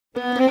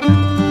Top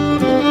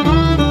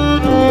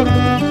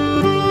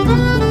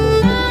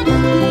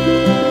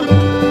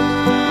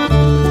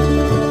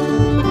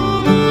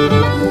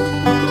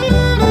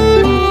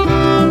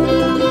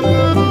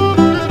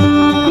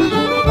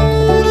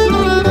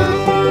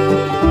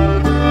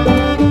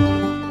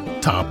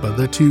of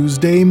the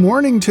Tuesday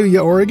morning to you,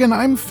 Oregon.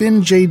 I'm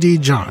Finn J.D.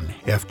 John,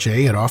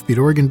 FJ at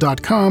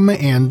OffbeatOregon.com,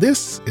 and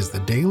this is the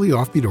Daily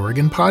Offbeat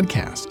Oregon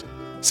podcast.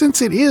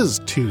 Since it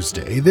is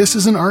Tuesday, this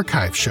is an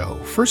archive show,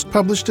 first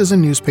published as a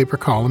newspaper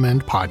column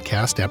and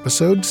podcast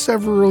episode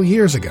several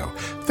years ago.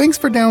 Thanks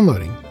for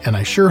downloading, and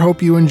I sure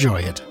hope you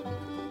enjoy it.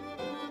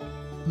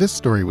 This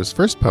story was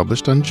first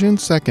published on June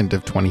 2nd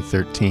of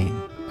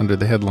 2013, under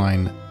the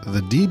headline,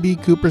 "The D.B.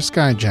 Cooper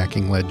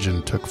Skyjacking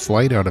Legend Took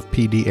Flight Out of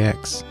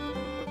PDX."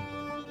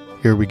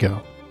 Here we go.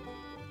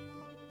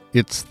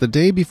 It's the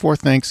day before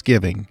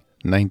Thanksgiving,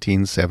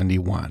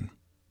 1971.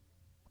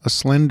 A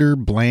slender,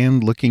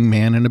 bland-looking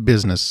man in a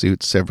business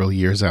suit several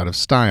years out of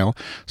style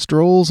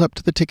strolls up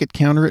to the ticket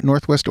counter at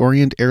Northwest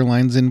Orient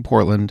Airlines in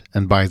Portland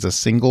and buys a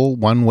single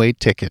one-way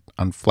ticket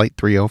on Flight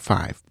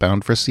 305,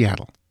 bound for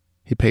Seattle.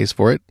 He pays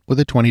for it with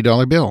a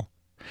 $20 bill.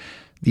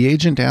 The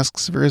agent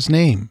asks for his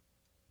name.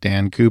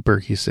 "Dan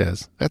Cooper," he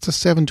says. "That's a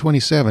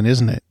 727,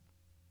 isn't it?"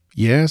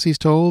 "Yes," he's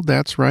told,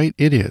 "that's right,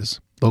 it is.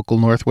 Local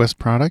Northwest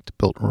product,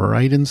 built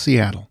right in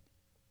Seattle."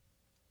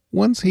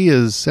 Once he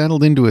is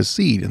settled into a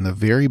seat in the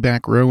very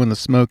back row in the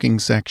smoking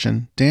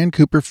section, Dan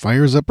Cooper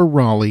fires up a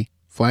Raleigh,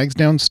 flags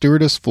down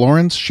stewardess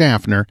Florence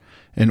Schaffner,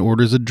 and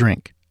orders a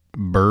drink,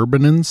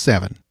 bourbon and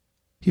 7.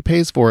 He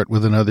pays for it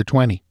with another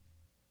 20.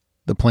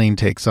 The plane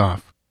takes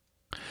off.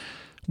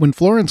 When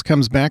Florence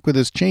comes back with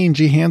his change,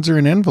 he hands her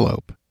an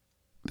envelope.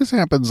 This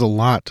happens a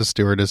lot to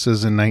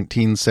stewardesses in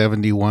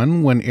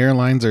 1971 when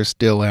airlines are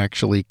still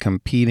actually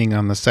competing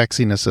on the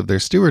sexiness of their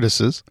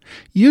stewardesses.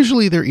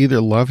 Usually they're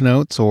either love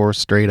notes or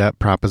straight-up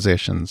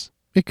propositions.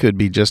 It could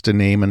be just a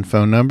name and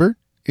phone number.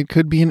 It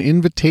could be an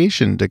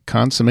invitation to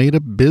consummate a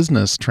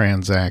business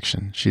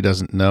transaction. She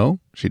doesn't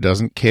know. She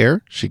doesn't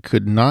care. She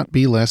could not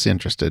be less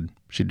interested.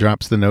 She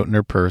drops the note in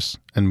her purse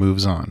and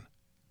moves on.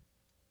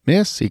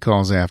 "Miss," he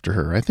calls after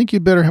her, "I think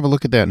you'd better have a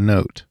look at that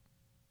note."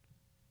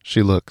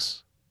 She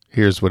looks.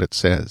 Here's what it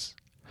says.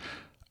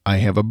 "I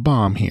have a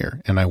bomb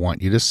here, and I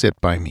want you to sit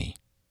by me."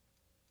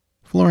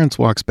 Florence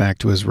walks back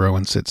to his row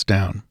and sits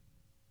down.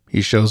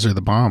 He shows her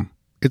the bomb.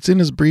 It's in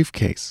his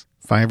briefcase,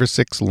 5 or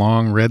 6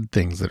 long red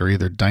things that are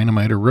either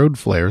dynamite or road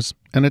flares,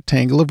 and a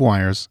tangle of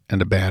wires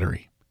and a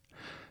battery.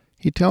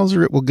 He tells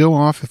her it will go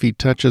off if he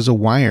touches a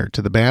wire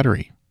to the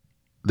battery.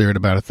 They're at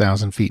about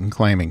 1,000 feet and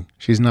climbing.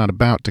 She's not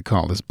about to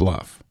call his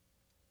bluff.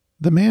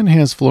 The man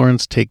has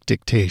Florence take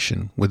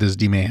dictation with his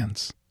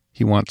demands.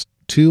 He wants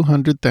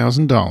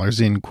 $200,000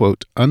 in,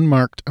 quote,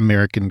 unmarked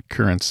American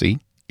currency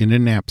in a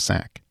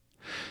knapsack.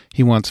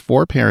 He wants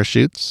 4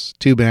 parachutes,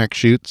 2 back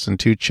chutes, and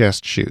 2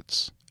 chest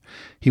chutes.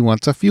 He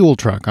wants a fuel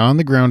truck on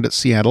the ground at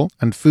Seattle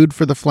and food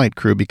for the flight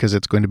crew because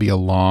it's going to be a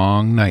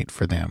long night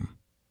for them.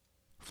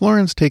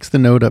 Florence takes the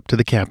note up to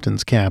the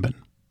captain's cabin.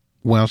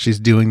 While she's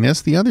doing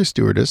this, the other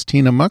stewardess,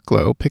 Tina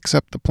Mucklow, picks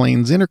up the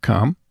plane's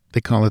intercom,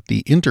 they call it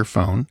the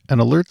interphone, and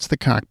alerts the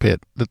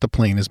cockpit that the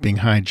plane is being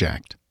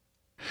hijacked.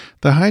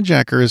 The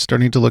hijacker is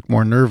starting to look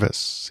more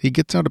nervous. He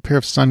gets out a pair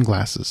of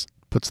sunglasses,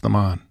 puts them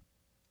on.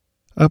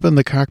 Up in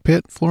the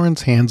cockpit,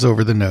 Florence hands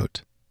over the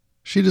note.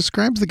 She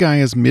describes the guy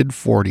as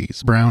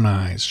mid-40s, brown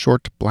eyes,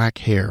 short black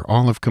hair,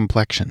 olive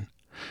complexion.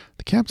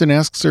 The captain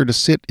asks her to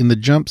sit in the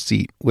jump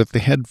seat with the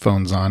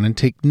headphones on and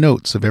take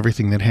notes of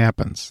everything that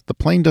happens. The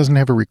plane doesn't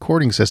have a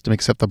recording system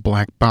except the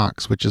black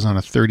box, which is on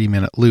a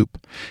 30-minute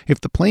loop.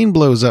 If the plane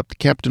blows up, the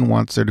captain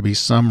wants there to be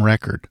some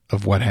record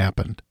of what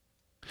happened.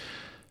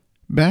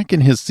 Back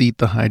in his seat,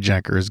 the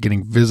hijacker is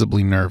getting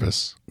visibly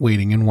nervous,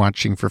 waiting and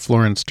watching for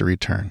Florence to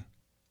return.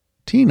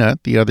 Tina,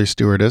 the other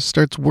stewardess,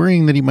 starts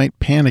worrying that he might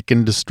panic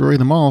and destroy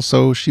them all,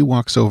 so she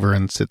walks over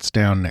and sits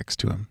down next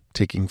to him,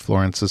 taking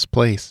Florence's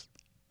place.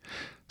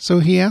 So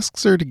he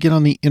asks her to get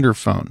on the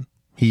interphone.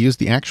 He used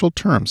the actual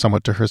term,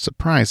 somewhat to her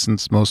surprise,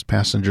 since most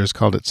passengers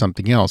called it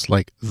something else,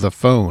 like the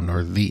phone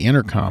or the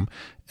intercom,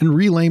 and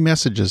relay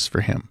messages for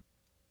him.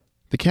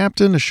 The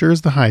captain assures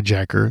the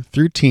hijacker,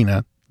 through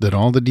Tina, that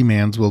all the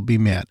demands will be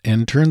met,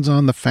 and turns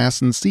on the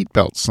fasten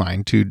seatbelt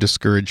sign to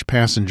discourage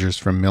passengers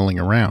from milling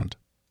around.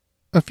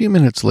 A few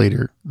minutes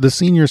later, the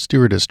senior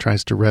stewardess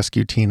tries to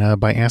rescue Tina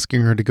by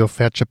asking her to go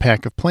fetch a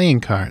pack of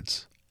playing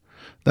cards.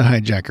 The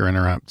hijacker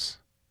interrupts.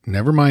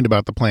 "Never mind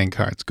about the playing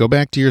cards. Go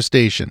back to your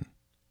station."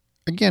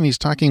 Again, he's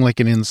talking like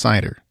an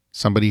insider,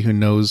 somebody who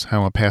knows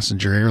how a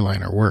passenger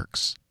airliner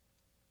works.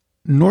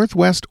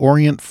 Northwest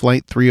Orient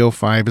Flight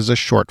 305 is a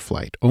short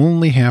flight,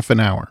 only half an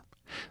hour.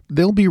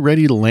 They'll be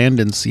ready to land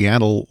in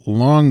Seattle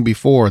long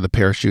before the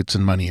parachutes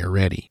and money are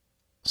ready.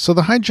 So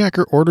the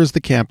hijacker orders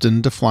the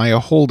captain to fly a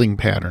holding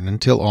pattern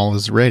until all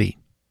is ready.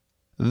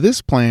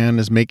 This plan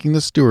is making the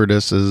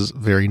stewardesses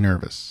very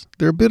nervous.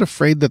 They're a bit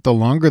afraid that the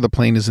longer the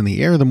plane is in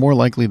the air, the more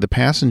likely the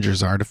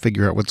passengers are to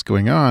figure out what's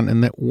going on,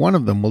 and that one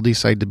of them will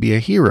decide to be a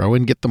hero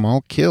and get them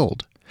all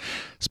killed.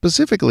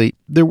 Specifically,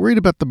 they're worried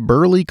about the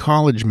burly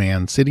college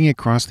man sitting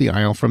across the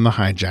aisle from the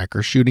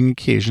hijacker shooting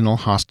occasional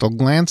hostile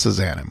glances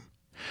at him.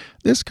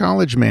 This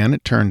college man,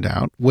 it turned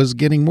out, was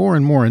getting more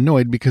and more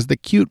annoyed because the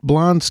cute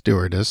blonde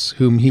stewardess,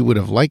 whom he would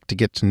have liked to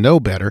get to know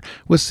better,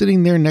 was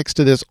sitting there next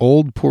to this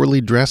old, poorly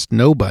dressed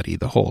nobody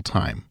the whole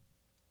time.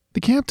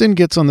 The captain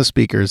gets on the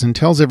speakers and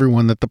tells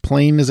everyone that the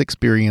plane is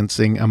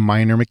experiencing a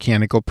minor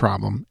mechanical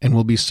problem and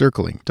will be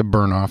circling to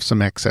burn off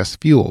some excess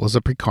fuel as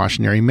a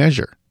precautionary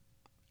measure.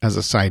 As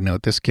a side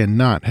note, this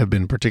cannot have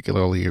been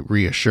particularly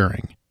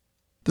reassuring.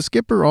 The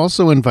skipper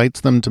also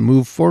invites them to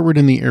move forward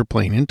in the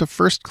airplane into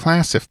first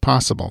class if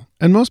possible,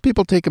 and most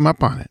people take him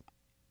up on it.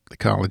 The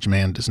college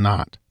man does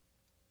not.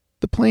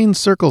 The plane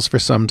circles for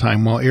some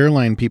time while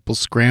airline people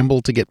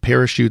scramble to get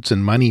parachutes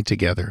and money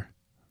together.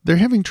 They're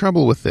having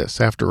trouble with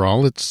this. After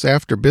all, it's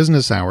after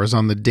business hours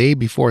on the day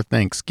before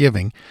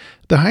Thanksgiving.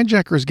 The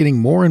hijacker is getting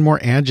more and more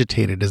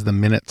agitated as the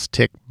minutes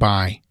tick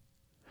by.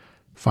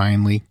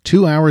 Finally,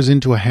 2 hours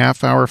into a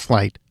half-hour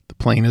flight, the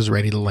plane is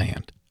ready to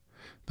land.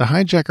 The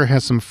hijacker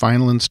has some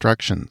final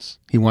instructions.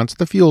 He wants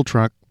the fuel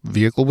truck,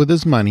 vehicle with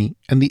his money,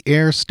 and the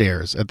air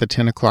stairs at the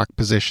 10 o'clock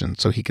position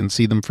so he can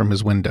see them from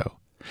his window.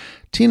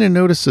 Tina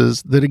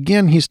notices that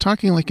again he's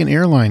talking like an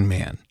airline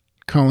man,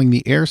 calling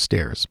the air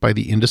stairs by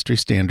the industry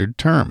standard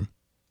term.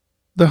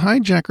 The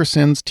hijacker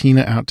sends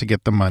Tina out to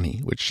get the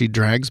money, which she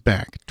drags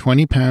back,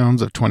 20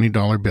 pounds of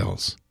 $20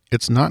 bills.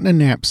 It's not in a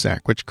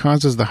knapsack, which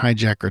causes the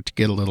hijacker to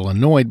get a little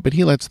annoyed, but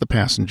he lets the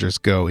passengers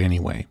go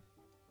anyway.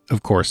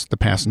 Of course, the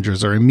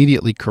passengers are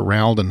immediately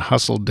corralled and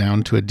hustled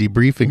down to a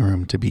debriefing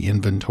room to be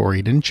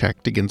inventoried and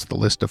checked against the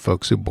list of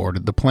folks who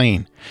boarded the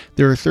plane.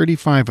 There are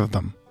 35 of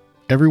them.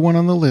 Everyone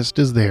on the list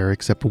is there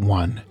except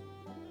one,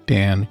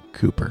 Dan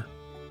Cooper.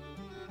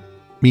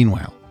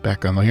 Meanwhile,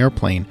 back on the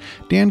airplane,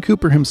 Dan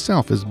Cooper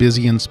himself is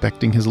busy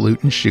inspecting his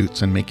loot and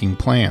chutes and making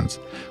plans.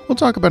 We'll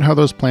talk about how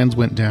those plans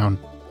went down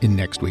in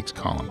next week's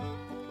column.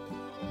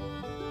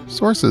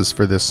 Sources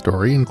for this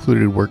story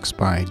included works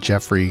by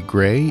Jeffrey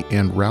Gray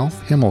and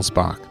Ralph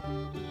Himmelsbach.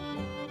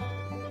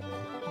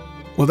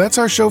 Well, that's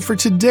our show for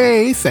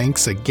today.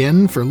 Thanks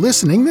again for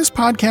listening. This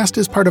podcast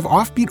is part of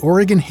Offbeat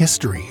Oregon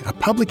History, a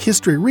public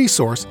history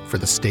resource for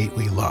the state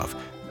we love.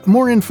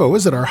 More info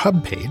is at our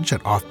hub page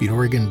at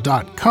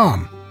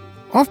offbeatoregon.com.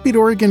 Offbeat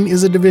Oregon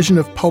is a division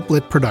of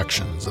Pulplit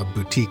Productions, a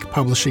boutique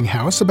publishing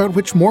house about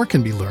which more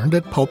can be learned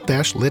at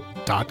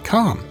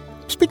pulp-lit.com.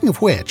 Speaking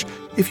of which,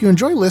 if you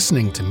enjoy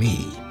listening to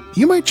me,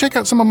 you might check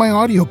out some of my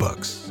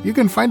audiobooks. You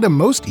can find them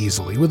most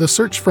easily with a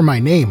search for my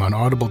name on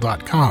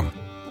audible.com.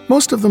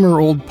 Most of them are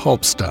old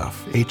pulp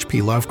stuff,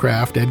 H.P.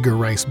 Lovecraft, Edgar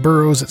Rice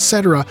Burroughs,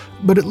 etc.,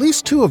 but at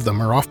least 2 of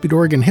them are Offbeat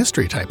Oregon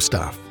history type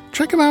stuff.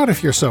 Check them out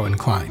if you're so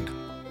inclined.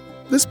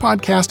 This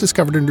podcast is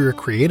covered under a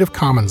Creative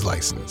Commons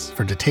license.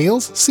 For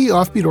details, see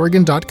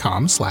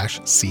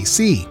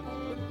offbeatoregon.com/cc.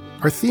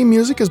 Our theme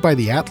music is by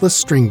the Atlas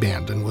String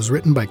Band and was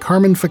written by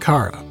Carmen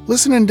Ficara.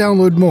 Listen and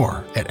download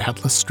more at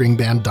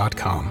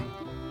atlasstringband.com.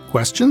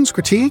 Questions,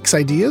 critiques,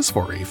 ideas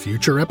for a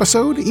future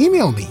episode?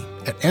 Email me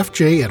at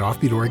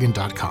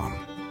fj@offbeatoregon.com.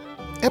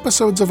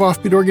 Episodes of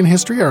Offbeat Oregon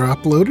History are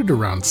uploaded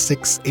around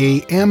 6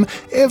 a.m.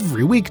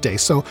 every weekday,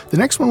 so the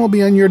next one will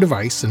be on your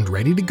device and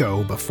ready to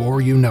go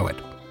before you know it.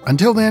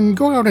 Until then,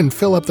 go out and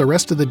fill up the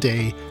rest of the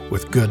day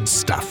with good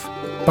stuff.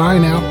 Bye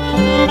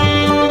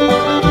now.